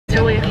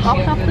So we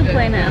hopped off the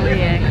plane at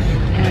LAX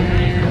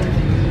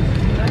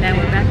and now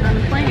we're back on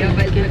the plane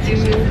to get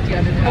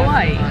to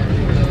Hawaii.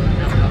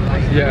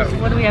 Yeah.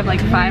 What do we have,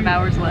 like 5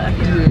 hours left?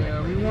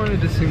 Yeah, we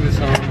wanted to sing the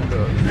song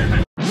though.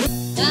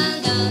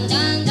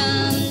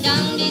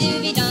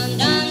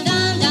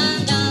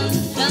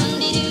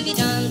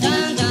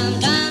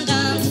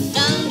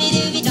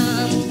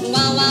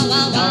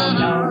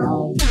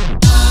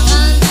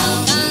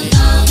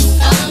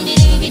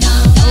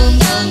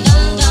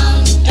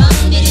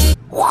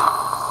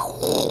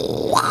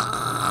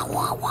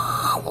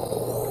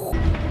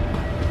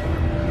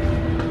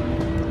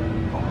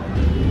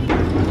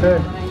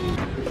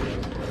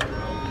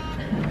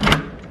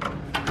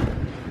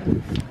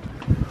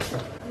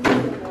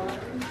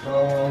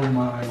 Oh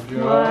my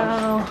god.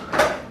 Wow.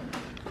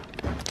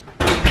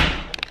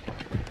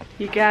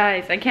 You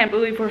guys, I can't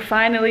believe we're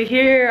finally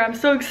here. I'm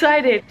so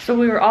excited. So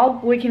we were all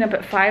waking up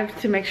at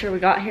 5 to make sure we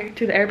got here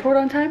to the airport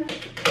on time.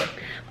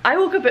 I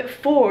woke up at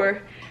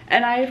 4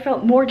 and I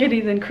felt more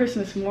giddy than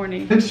Christmas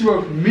morning. Then she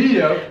woke me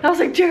up. I was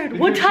like, Jared,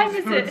 what time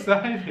is so it?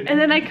 excited. And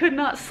then I could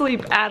not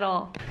sleep at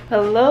all.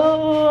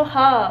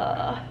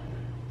 Aloha.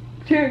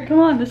 Jared, come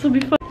on, this will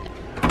be fun.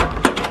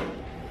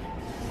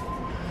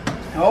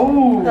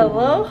 Oh.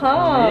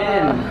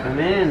 Aloha. Come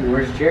in.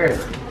 Where's Jared?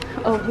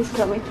 Oh, he's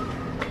coming.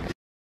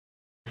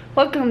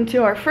 Welcome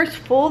to our first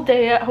full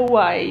day at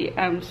Hawaii.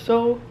 I'm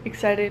so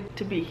excited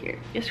to be here.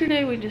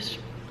 Yesterday we just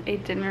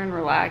ate dinner and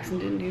relaxed and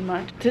didn't do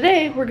much.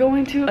 Today we're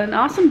going to an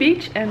awesome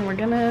beach and we're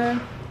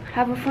gonna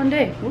have a fun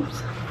day.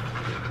 Whoops.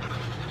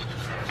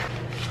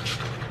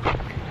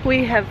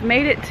 We have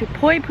made it to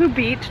Poipu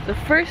Beach, the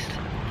first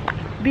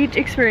beach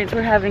experience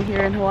we're having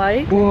here in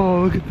Hawaii.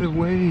 Whoa, look at the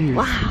waves.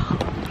 Wow.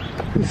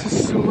 This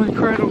is so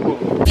incredible.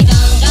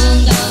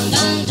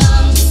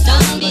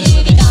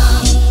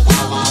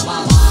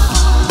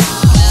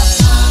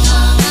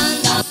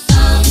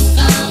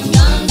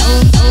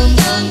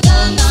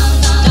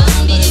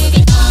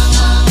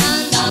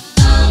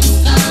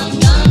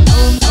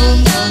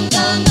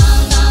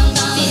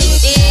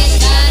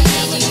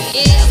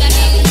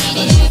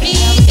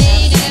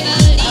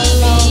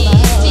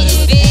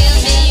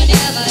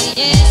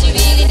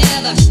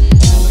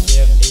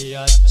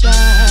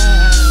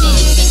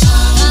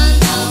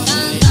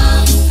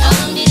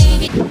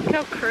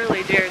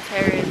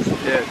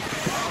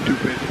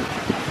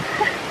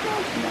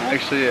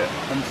 Actually,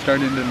 I'm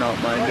starting to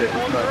not mind it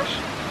as much,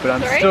 but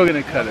I'm still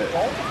gonna cut it.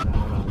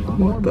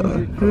 What the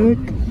heck?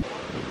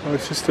 Oh,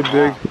 it's just a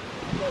big...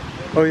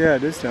 Oh yeah,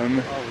 it is down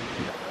there.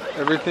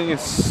 Everything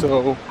is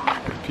so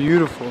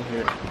beautiful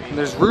here. And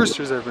there's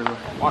roosters everywhere.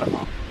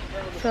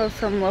 So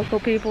some local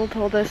people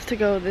told us to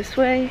go this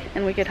way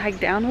and we could hike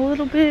down a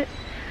little bit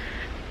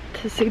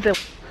to see the...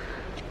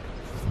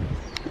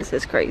 This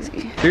is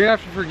crazy. You're gonna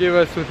have to forgive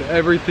us with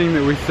everything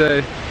that we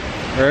say,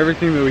 or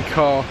everything that we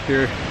call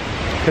here.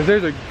 Because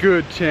there's a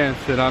good chance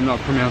that I'm not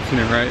pronouncing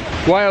it right.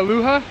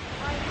 Waialua?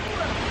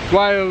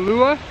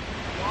 Waialua?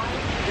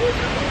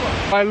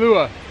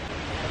 Waialua.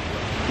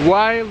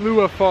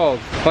 Waialua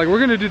Falls. Like, we're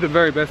gonna do the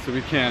very best that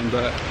we can,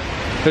 but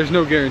there's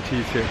no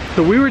guarantees here.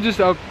 So we were just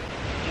up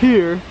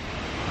here,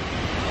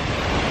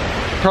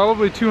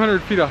 probably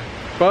 200 feet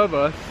above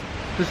us,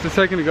 just a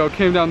second ago,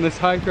 came down this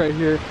hike right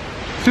here.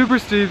 Super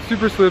steep,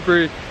 super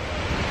slippery.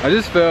 I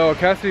just fell,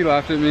 Cassidy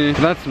laughed at me.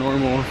 That's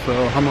normal, so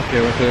I'm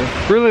okay with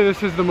it. Really,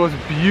 this is the most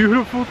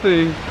beautiful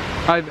thing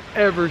I've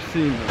ever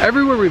seen.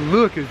 Everywhere we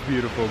look is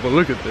beautiful, but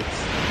look at this.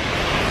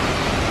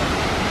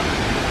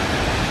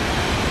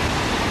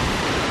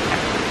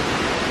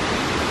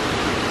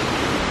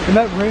 And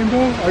that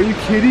rainbow, are you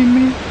kidding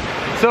me?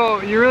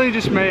 So you really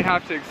just may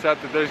have to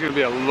accept that there's gonna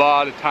be a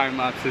lot of time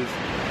lapses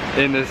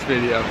in this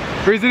video.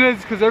 The reason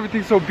is because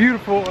everything's so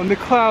beautiful and the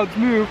clouds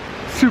move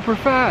super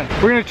fast.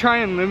 We're gonna try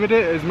and limit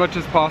it as much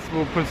as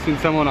possible, posting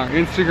some on our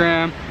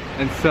Instagram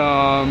and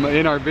some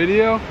in our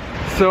video.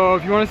 So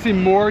if you want to see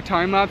more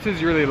time lapses,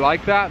 you really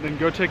like that, then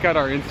go check out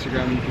our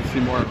Instagram and you can see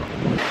more of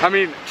them. I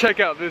mean, check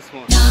out this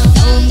one.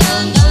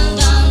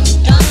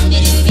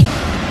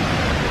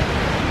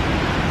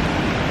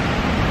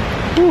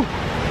 Whew.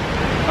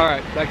 All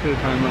right, back to the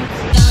time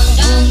lapse.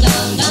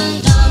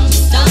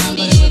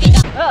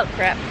 Oh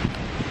crap.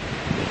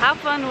 How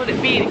fun would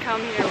it be to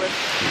come here with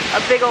a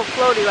big old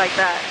floaty like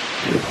that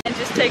and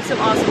just take some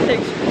awesome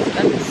pictures?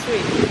 That'd be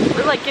sweet.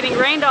 We're like getting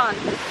rained on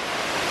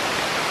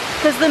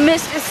because the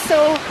mist is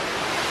so,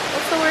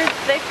 what's the word,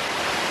 thick?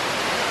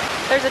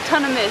 There's a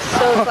ton of mist,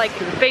 so it's like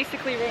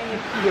basically raining.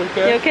 You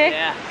okay? You okay?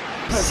 Yeah.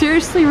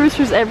 Seriously,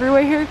 roosters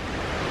everywhere here,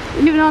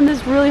 even on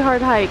this really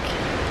hard hike.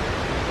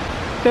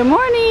 Good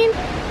morning.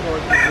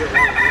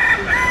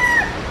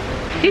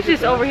 He's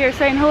just over here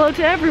saying hello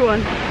to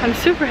everyone. I'm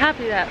super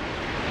happy that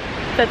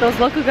those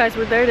local guys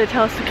were there to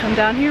tell us to come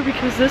down here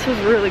because this was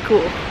really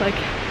cool. Like,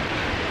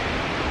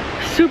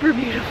 super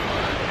beautiful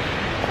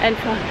and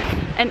fun.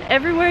 And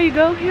everywhere you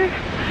go here,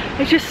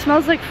 it just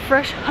smells like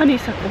fresh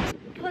honeysuckles.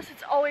 Plus,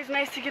 it's always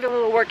nice to get a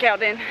little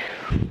workout in.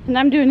 And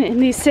I'm doing it in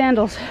these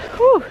sandals.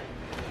 Whew.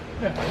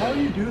 Yeah, how are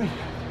you doing?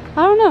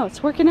 I don't know,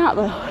 it's working out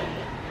though.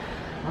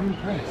 I'm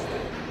impressed.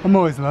 I'm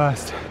always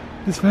last.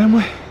 This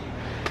family,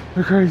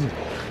 they're crazy.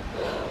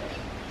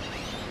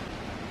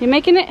 You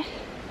making it?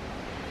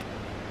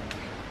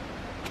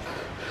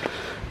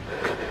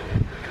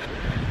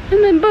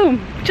 And then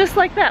boom, just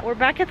like that, we're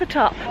back at the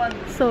top.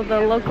 So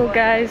the local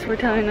guys were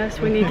telling us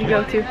we need to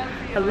go to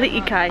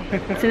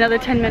Ali'ikai. It's another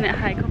 10-minute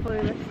hike.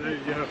 Hopefully There you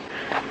go.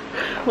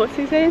 What's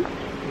he saying?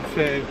 He's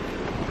saying,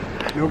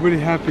 nobody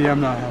happy,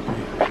 I'm not happy.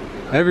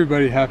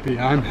 Everybody happy,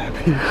 I'm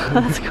happy.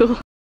 That's cool.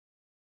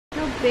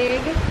 How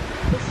big this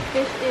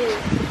fish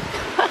is.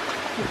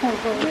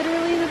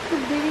 Literally, that's the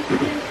biggest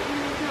fish in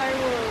the entire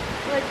world.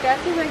 Like,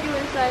 that's a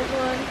regular size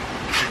one,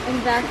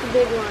 and that's a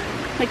big one.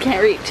 I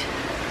can't reach.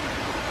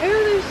 Oh,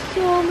 there's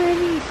so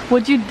many.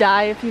 Would you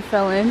die if you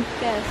fell in?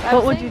 Yes. I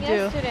What was would you saying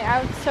do? yesterday,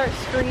 I would start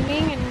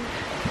screaming and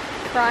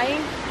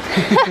crying.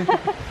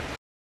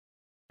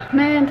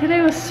 Man,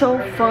 today was so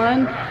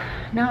fun.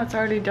 Now it's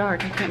already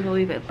dark. I can't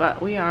believe it,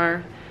 but we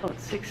are about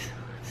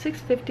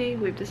 6:50.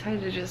 We've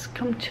decided to just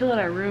come chill at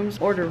our rooms,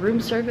 order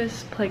room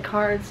service, play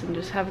cards, and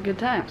just have a good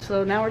time.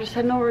 So now we're just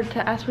heading over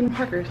to Aspyn and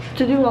Parker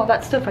to do all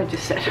that stuff I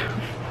just said.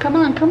 Come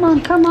on, come on,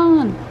 come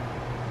on.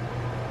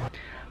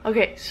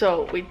 Okay,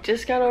 so we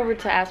just got over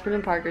to Aspyn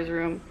and Parker's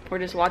room. We're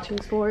just watching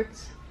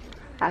sports.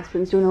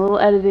 Aspyn's doing a little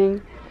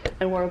editing,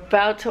 and we're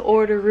about to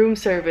order room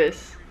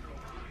service.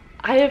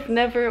 I have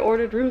never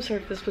ordered room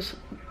service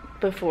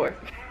before.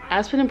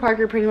 Aspyn and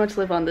Parker pretty much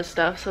live on this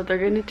stuff, so they're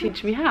going to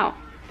teach me how.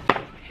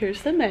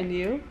 Here's the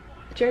menu.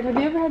 Jared, have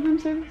you ever had room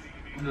service?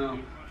 No.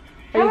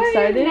 Are you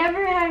excited? I've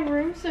never had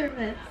room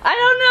service. I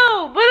don't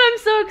know, but I'm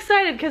so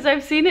excited because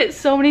I've seen it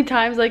so many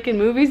times, like in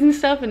movies and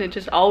stuff, and it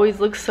just always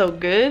looks so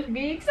good.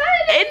 Be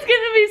excited. It's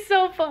gonna be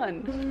so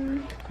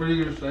fun. What are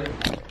you gonna say?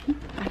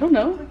 I don't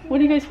know. What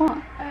do you guys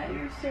want?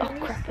 Your Oh service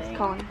crap, it's thing.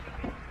 calling.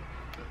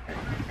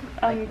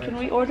 Can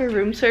we order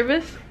room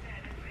service?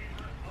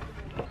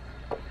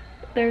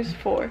 There's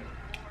 4.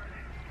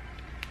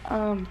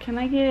 Can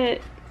I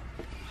get...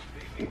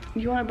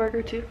 You want a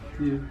burger too?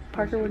 Yeah.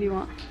 Parker, what do you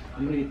want?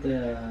 I'm gonna get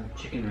the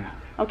chicken wrap.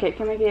 Okay,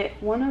 can I get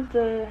one of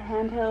the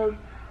handheld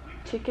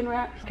chicken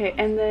wraps? Okay,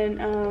 and then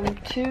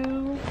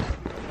 2...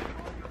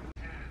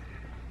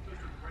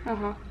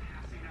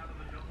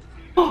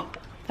 Oh,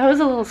 that was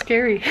a little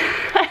scary.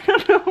 I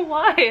don't know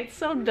why, it's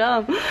so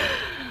dumb.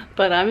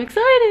 But I'm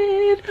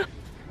excited.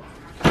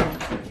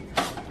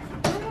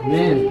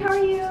 Hey, how are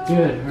you?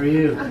 Good, how are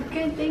you? I'm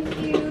good, thank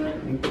you.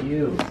 Thank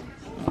you.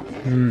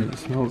 It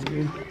smells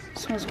good. It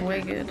smells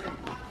way good.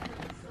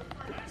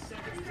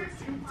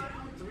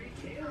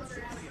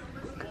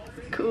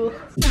 Cool.